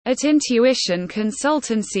At Intuition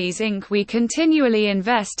Consultancies Inc., we continually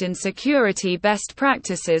invest in security best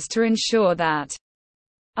practices to ensure that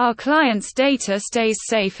our clients' data stays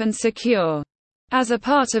safe and secure. As a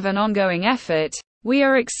part of an ongoing effort, we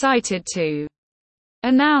are excited to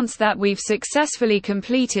announce that we've successfully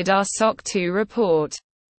completed our SOC 2 report.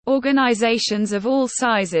 Organizations of all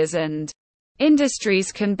sizes and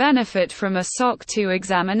industries can benefit from a SOC 2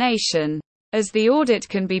 examination, as the audit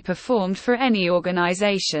can be performed for any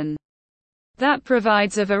organization that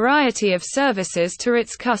provides a variety of services to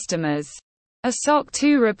its customers. A SOC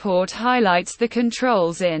 2 report highlights the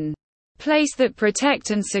controls in place that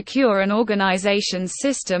protect and secure an organization's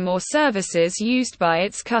system or services used by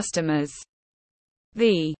its customers.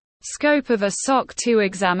 The scope of a SOC 2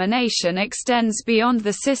 examination extends beyond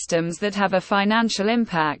the systems that have a financial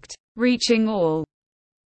impact, reaching all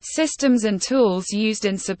systems and tools used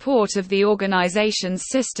in support of the organization's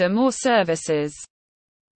system or services.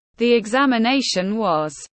 The examination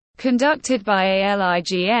was conducted by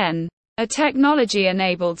ALIGN, a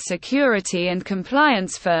technology-enabled security and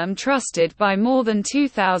compliance firm trusted by more than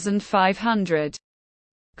 2,500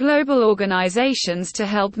 global organizations to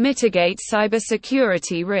help mitigate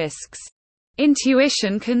cybersecurity risks.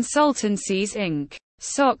 Intuition Consultancies Inc.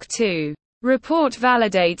 SOC 2 report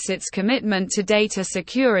validates its commitment to data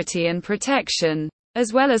security and protection,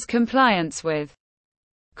 as well as compliance with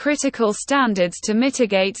critical standards to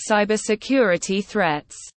mitigate cybersecurity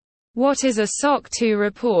threats. What is a SOC 2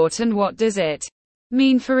 report and what does it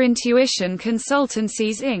mean for Intuition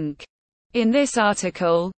Consultancies Inc.? In this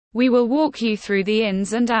article, we will walk you through the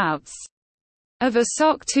ins and outs of a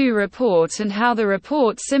SOC 2 report and how the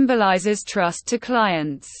report symbolizes trust to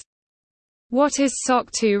clients. What is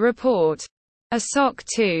SOC 2 report? A SOC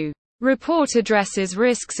 2 report addresses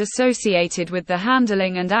risks associated with the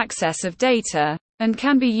handling and access of data, and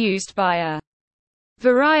can be used by a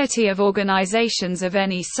variety of organizations of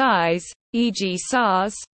any size, e.g.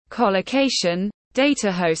 SaaS, colocation,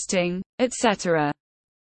 data hosting, etc.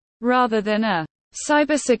 Rather than a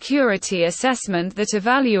cybersecurity assessment that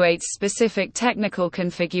evaluates specific technical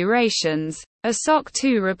configurations, a SOC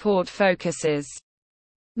 2 report focuses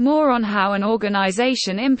more on how an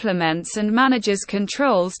organization implements and manages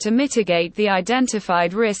controls to mitigate the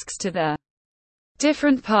identified risks to the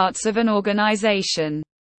different parts of an organization.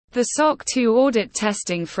 The SOC 2 audit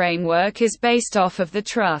testing framework is based off of the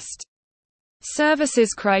Trust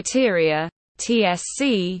Services Criteria,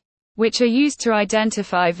 TSC, which are used to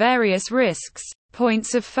identify various risks,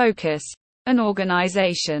 points of focus, an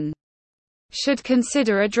organization should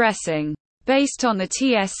consider addressing. Based on the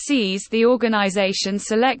TSCs the organization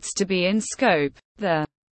selects to be in scope, the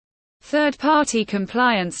third-party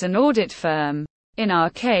compliance and audit firm, in our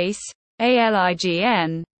case,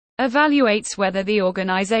 ALIGN, evaluates whether the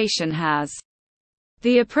organization has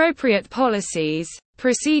the appropriate policies,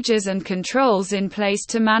 procedures and controls in place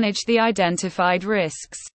to manage the identified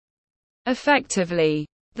risks effectively.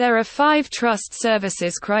 There are 5 trust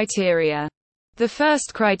services criteria. The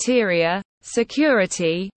first criteria,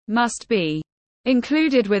 security, must be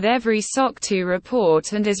included with every SOC 2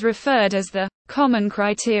 report and is referred as the common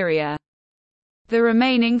criteria. The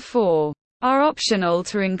remaining 4 are optional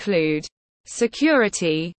to include.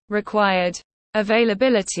 Security, required.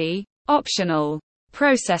 Availability, optional.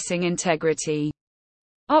 Processing integrity,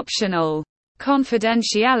 optional.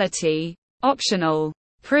 Confidentiality, optional.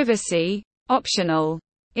 Privacy, optional.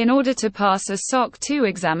 In order to pass a SOC 2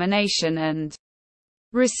 examination and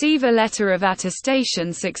receive a letter of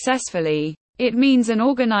attestation successfully, it means an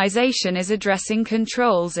organization is addressing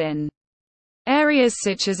controls in areas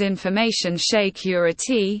such as information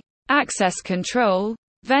security, access control,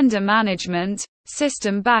 vendor management,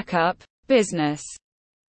 system backup, business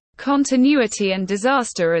continuity and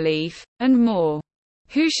disaster relief, and more.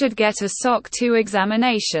 Who should get a SOC 2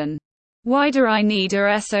 examination? Why do I need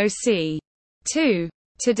a SOC 2?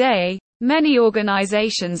 Today, many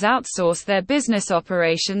organizations outsource their business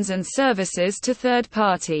operations and services to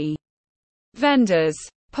third-party vendors,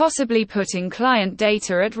 possibly putting client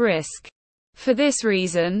data at risk. For this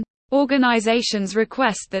reason, organizations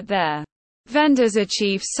request that their vendors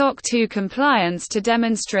achieve SOC 2 compliance to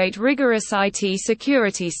demonstrate rigorous IT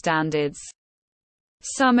security standards.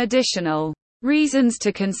 Some additional reasons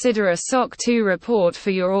to consider a SOC 2 report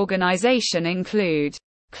for your organization include: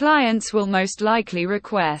 clients will most likely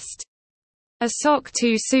request a SOC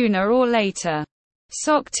 2 sooner or later.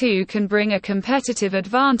 SOC 2 can bring a competitive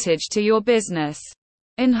advantage to your business.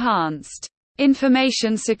 Enhanced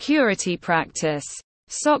information security practice.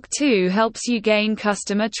 SOC 2 helps you gain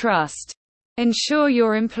customer trust. Ensure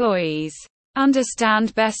your employees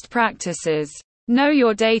understand best practices. Know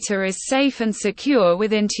your data is safe and secure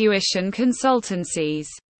with Intuition Consultancies,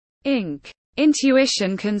 Inc.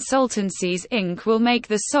 Intuition Consultancies Inc. will make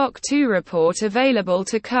the SOC 2 report available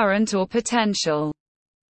to current or potential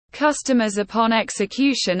customers upon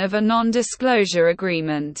execution of a non-disclosure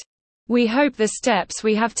agreement. We hope the steps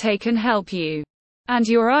we have taken help you and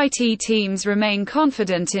your IT teams remain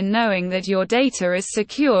confident in knowing that your data is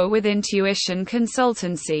secure with Intuition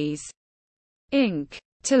Consultancies, Inc.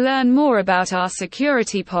 To learn more about our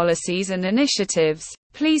security policies and initiatives,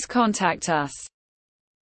 please contact us.